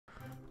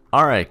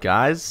Alright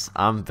guys,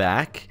 I'm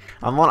back.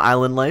 I'm on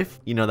Island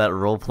Life, you know, that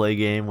roleplay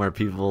game where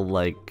people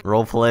like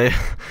roleplay.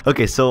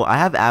 Okay, so I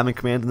have admin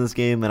commands in this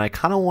game and I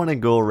kind of want to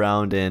go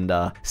around and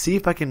see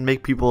if I can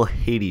make people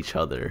hate each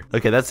other.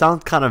 Okay, that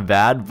sounds kind of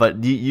bad,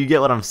 but you get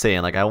what I'm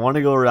saying. Like, I want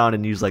to go around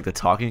and use like the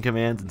talking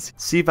commands and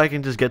see if I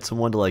can just get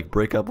someone to like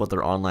break up with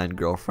their online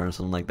girlfriend or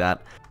something like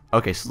that.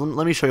 Okay, so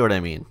let me show you what I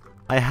mean.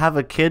 I have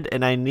a kid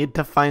and I need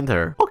to find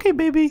her. Okay,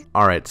 baby.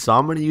 Alright, so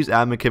I'm going to use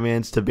admin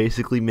commands to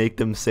basically make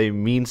them say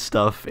mean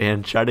stuff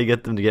and try to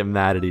get them to get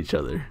mad at each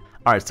other.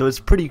 Alright, so it's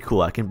pretty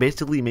cool. I can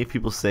basically make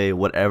people say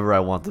whatever I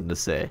want them to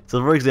say. So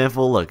for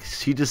example, look,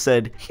 she just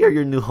said, "Here,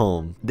 your new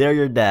home. There,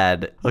 your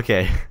dad."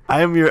 Okay,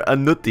 I am your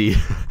anuti.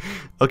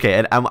 Okay,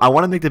 and I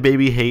want to make the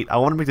baby hate. I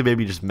want to make the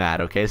baby just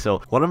mad, okay?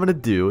 So what I'm going to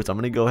do is I'm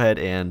going to go ahead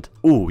and...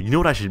 Ooh, you know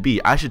what I should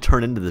be? I should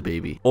turn into the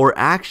baby. Or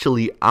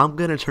actually, I'm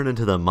going to turn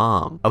into the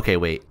mom. Okay,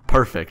 wait.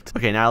 Perfect.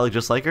 Okay, now I look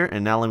just like her,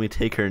 and now let me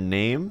take her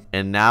name,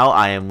 and now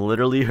I am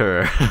literally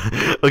her.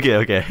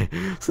 Okay.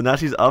 So now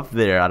she's up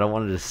there. I don't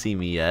want her to see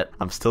me yet.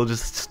 I'm still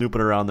just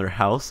snooping around their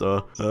house.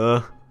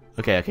 Okay,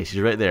 she's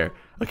right there.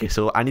 Okay,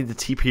 so I need to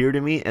TP her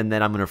to me, and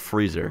then I'm gonna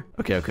freeze her.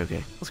 Okay.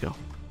 Let's go.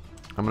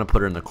 I'm gonna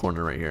put her in the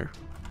corner right here.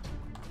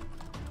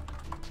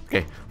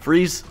 Okay,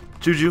 freeze,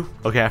 Juju.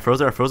 Okay, I froze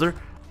her.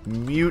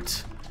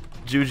 Mute,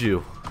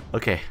 Juju.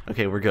 Okay,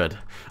 we're good.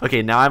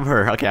 Okay, now I'm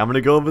her. Okay, I'm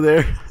gonna go over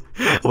there.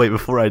 Wait,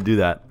 before I do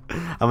that,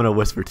 I'm gonna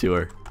whisper to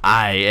her.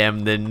 I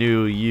am the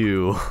new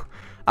you.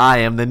 I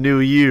am the new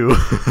you.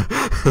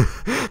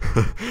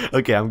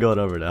 Okay, I'm going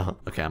over now.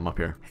 Okay, I'm up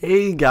here.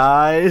 Hey,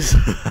 guys.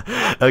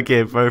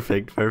 Okay,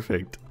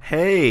 perfect.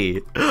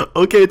 Hey.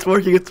 Okay, it's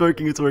working.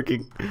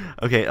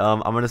 Okay, I'm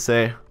gonna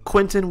say,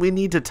 Quentin, we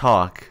need to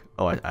talk.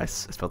 Oh, I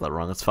spelled that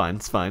wrong. It's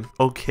fine.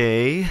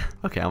 Okay,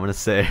 I'm gonna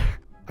say,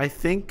 I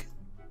think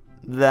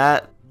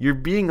that you're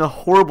being a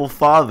horrible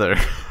father.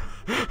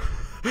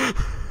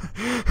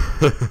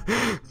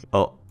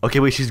 Oh, okay,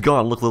 wait, she's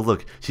gone.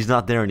 Look. She's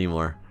not there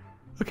anymore.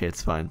 Okay,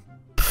 it's fine.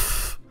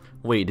 Pfft.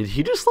 Wait, did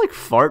he just like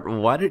fart?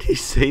 Why did he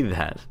say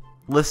that?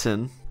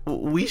 Listen,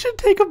 we should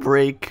take a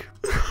break.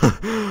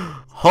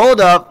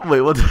 Hold up.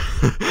 Wait, what?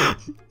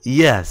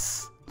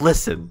 Yes,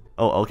 listen.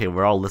 Oh, okay,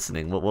 we're all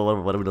listening. What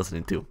are we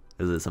listening to?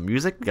 Is it some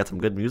music? We got some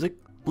good music?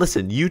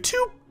 Listen, you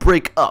two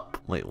break up.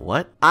 Wait,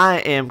 what? I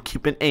am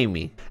keeping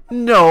Amy.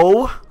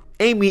 No,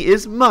 Amy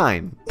is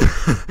mine.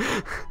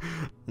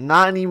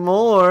 Not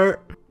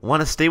anymore.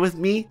 Want to stay with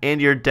me and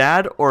your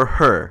dad or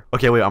her?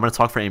 Okay, wait, I'm gonna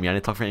talk for Amy. I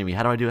need to talk for Amy.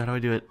 How do I do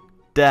it?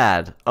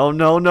 Dad. Oh,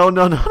 no. No,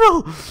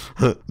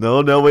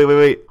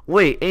 wait.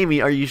 Wait,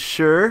 Amy, are you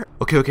sure?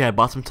 Okay, I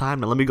bought some time.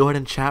 Now let me go ahead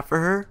and chat for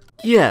her.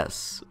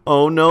 Yes.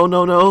 Oh, no.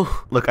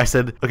 Look, I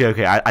said,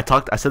 okay,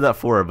 I said that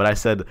for her, but I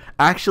said,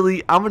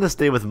 actually, I'm gonna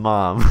stay with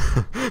mom.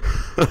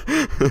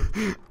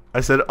 I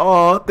said,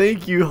 "Oh,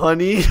 thank you,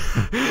 honey."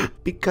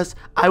 Because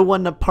I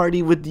want to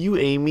party with you,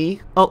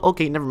 Amy. Oh,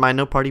 okay, never mind.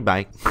 No party,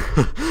 bye.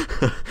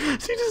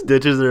 She just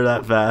ditches her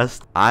that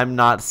fast. I'm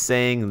not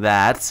saying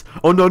that.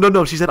 Oh,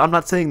 no. She said, I'm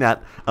not saying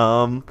that.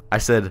 I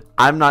said,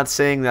 I'm not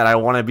saying that I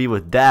want to be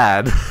with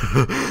dad.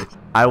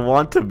 I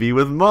want to be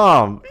with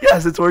mom.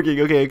 Yes, it's working.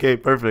 Okay,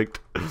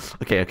 perfect.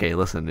 Okay,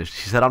 listen. If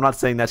she said I'm not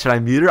saying that, should I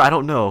mute her? I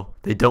don't know.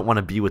 They don't want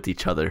to be with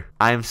each other.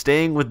 I am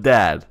staying with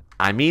dad.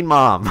 I mean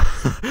mom.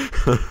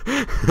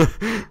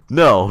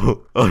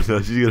 No. Oh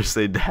no, she's gonna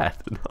say dad.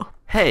 No.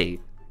 Hey,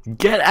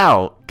 get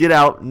out. Get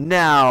out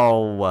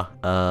now.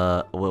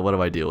 What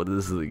do I do?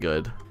 This isn't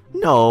good.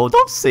 No,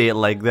 don't say it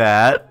like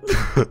that.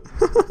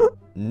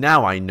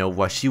 Now I know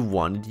why she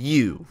wanted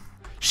you.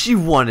 She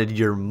wanted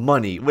your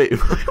money. Wait,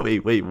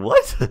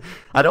 what?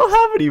 I don't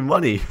have any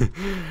money.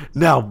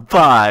 Now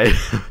bye.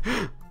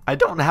 I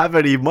don't have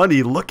any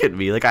money. Look at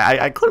me. Like,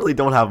 I clearly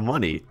don't have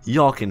money.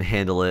 Y'all can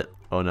handle it.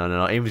 Oh,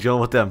 no. Amy's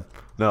going with them.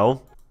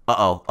 No. Look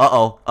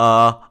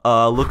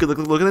at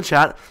the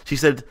chat. She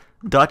said,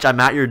 Dutch, I'm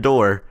at your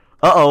door.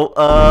 No,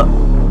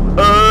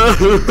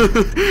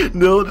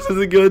 this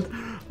isn't good.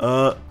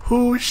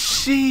 Who's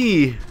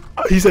she?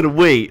 He said,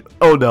 wait.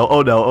 Oh, no.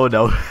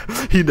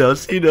 He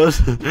knows.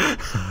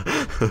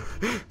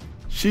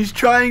 She's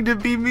trying to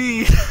be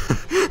me.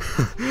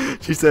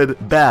 She said,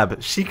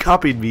 Bab, she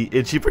copied me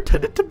and she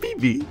pretended to be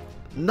me.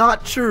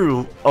 Not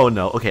true. Oh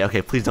no.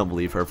 Okay, please don't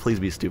believe her. Please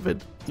be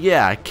stupid.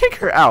 Yeah, kick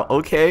her out,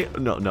 okay?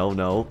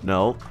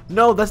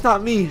 No, that's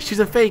not me. She's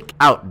a fake.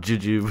 Out,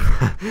 Juju.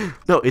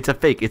 No, it's a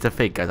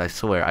fake, guys. I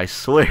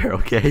swear,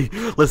 okay?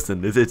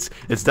 Listen, it's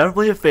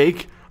definitely a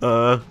fake.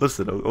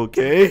 Listen,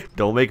 okay?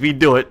 Don't make me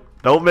do it.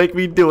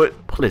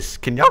 Please,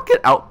 can y'all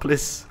get out,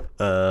 please?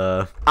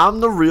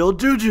 I'm the real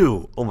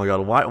Juju. Oh my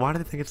god, why do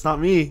they think it's not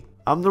me?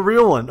 I'm the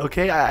real one,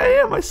 okay? I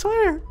am, I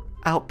swear.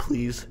 Out,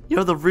 please.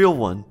 You're the real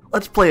one.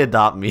 Let's play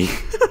adopt me.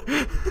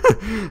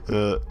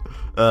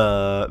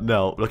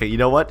 No. Okay, you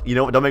know what?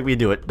 Don't make me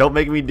do it.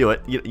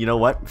 You know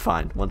what?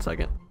 Fine. 1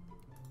 second.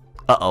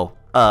 Uh-oh.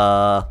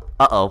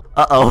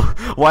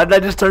 Why did I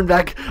just turn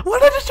back?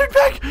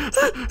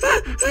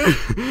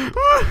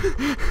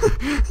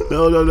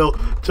 No.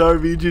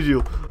 Charmy,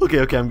 Juju.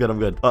 Okay, I'm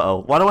good.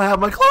 Uh-oh. Why do I have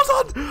my clothes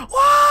on?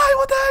 Why?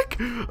 What the heck?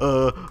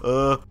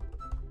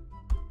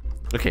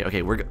 Okay,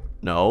 okay, we're good.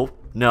 No,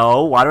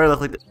 no. Why do I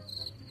look like this?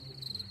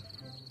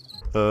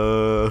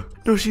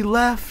 No, she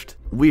left.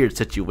 Weird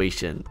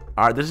situation.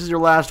 All right, this is your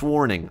last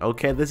warning.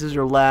 Okay, this is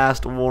your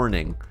last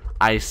warning.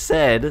 I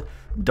said,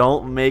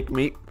 don't make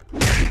me.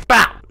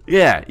 Bow.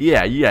 Yeah.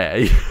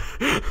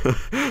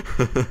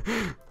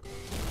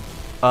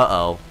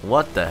 Uh-oh.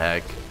 What the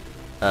heck?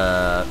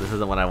 This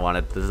isn't what I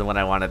wanted. This isn't what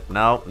I wanted.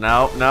 No,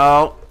 no,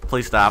 no.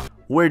 Please stop.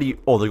 Where do you...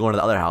 Oh, they're going to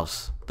the other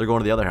house. They're going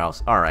to the other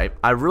house. All right.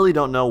 I really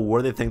don't know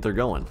where they think they're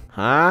going.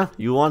 Huh?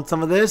 You want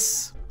some of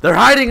this? They're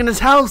hiding in his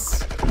house.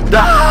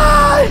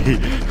 Die!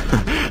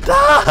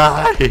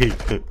 Die!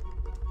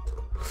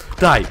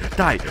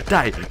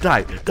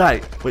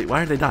 Die! Wait, why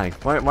aren't they dying?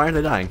 Why aren't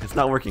they dying? It's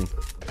not working.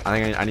 I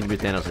think I need to be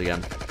Thanos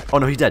again. Oh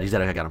no, he's dead. He's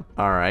dead. I got him.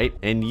 All right,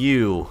 and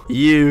you.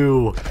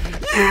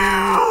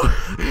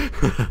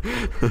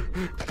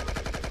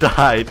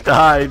 Die!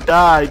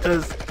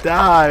 Just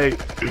die.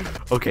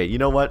 Okay, you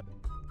know what?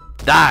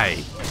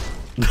 Die.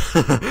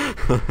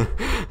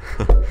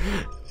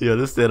 Yeah,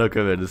 this Thanos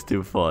command is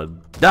too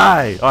fun.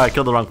 Die! Oh, I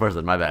killed the wrong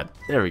person. My bad.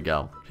 There we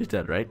go. She's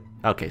dead, right?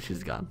 Okay,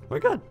 she's gone. We're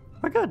good.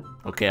 We're good.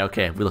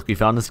 Okay. We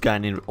found this guy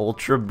named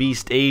Ultra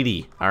Beast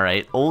 80. All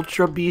right,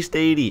 Ultra Beast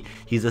 80.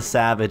 He's a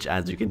savage,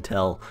 as you can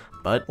tell.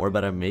 But we're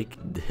about to make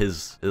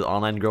his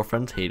online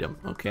girlfriends hate him.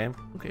 Okay.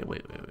 Okay.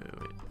 Wait.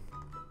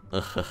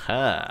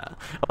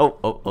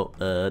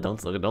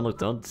 Don't look.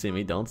 Don't see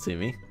me. Don't see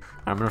me.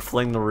 I'm gonna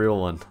fling the real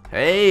one.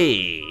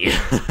 Hey!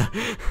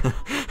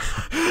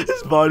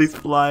 His body's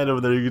flying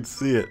over there. You can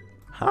see it.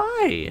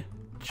 Hi.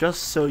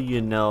 Just so you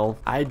know,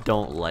 I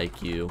don't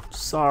like you.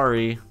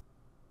 Sorry.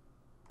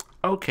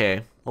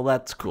 Okay, well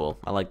that's cool.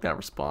 I like that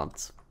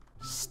response.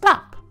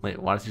 Stop. Wait,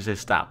 why did you say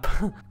stop?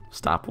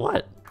 Stop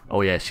what?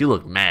 Oh yeah, she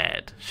looked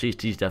mad. She's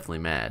definitely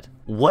mad.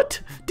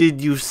 What did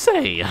you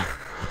say?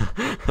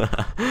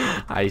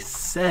 I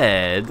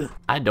said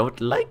I don't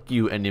like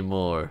you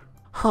anymore.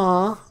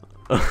 Huh?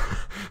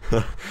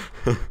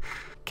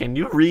 Can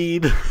you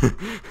read?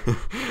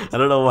 I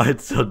don't know why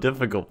it's so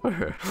difficult for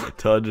her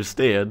to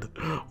understand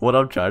what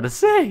I'm trying to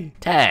say.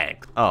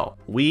 Tag. Oh,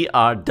 we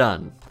are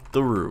done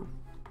through.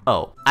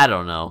 Oh, I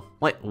don't know.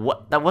 Wait,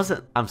 what? That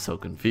wasn't... I'm so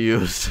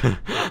confused.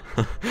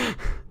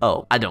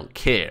 Oh, I don't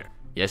care.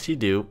 Yes, you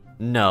do.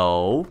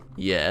 No.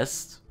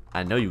 Yes.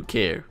 I know you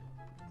care.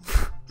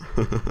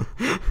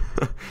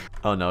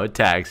 Oh, no, it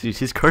tags.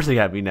 She's cursing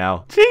at me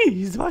now.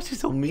 Jeez, why is she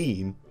so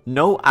mean?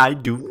 No, I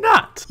do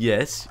not.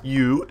 Yes,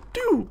 you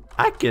do.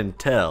 I can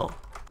tell.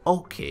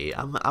 Okay,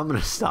 I'm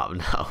gonna stop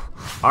now.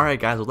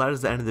 Alright guys, well that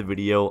is the end of the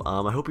video.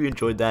 I hope you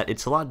enjoyed that.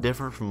 It's a lot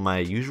different from my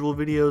usual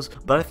videos,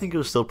 but I think it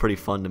was still pretty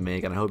fun to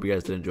make, and I hope you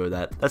guys did enjoy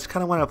that. That's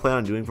kind of what I plan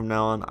on doing from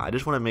now on. I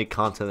just want to make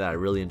content that I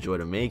really enjoy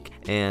to make,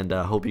 and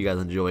hope you guys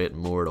enjoy it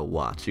more to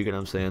watch. You get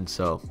what I'm saying?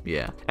 So,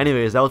 yeah.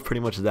 Anyways, that was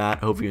pretty much that.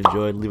 Hope you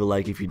enjoyed. Leave a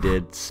like if you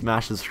did.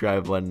 Smash the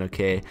subscribe button,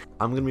 okay?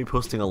 I'm gonna be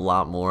posting a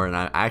lot more, and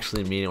I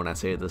actually mean it when I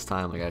say it this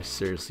time. Like, I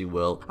seriously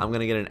will. I'm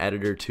gonna get an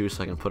editor too,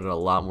 so I can put in a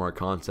lot more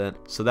content,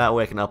 so that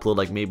way I can upload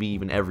like maybe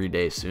even every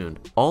day soon.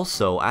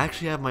 Also, I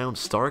actually have my own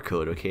star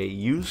code, okay?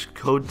 Use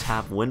code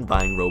TAP when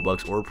buying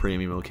Robux or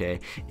Premium, okay?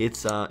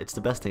 It's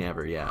the best thing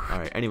ever, yeah.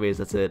 Alright, anyways,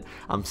 that's it.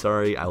 I'm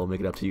sorry. I will make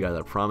it up to you guys,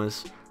 I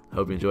promise. I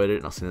hope you enjoyed it,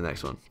 and I'll see you in the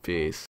next one. Peace.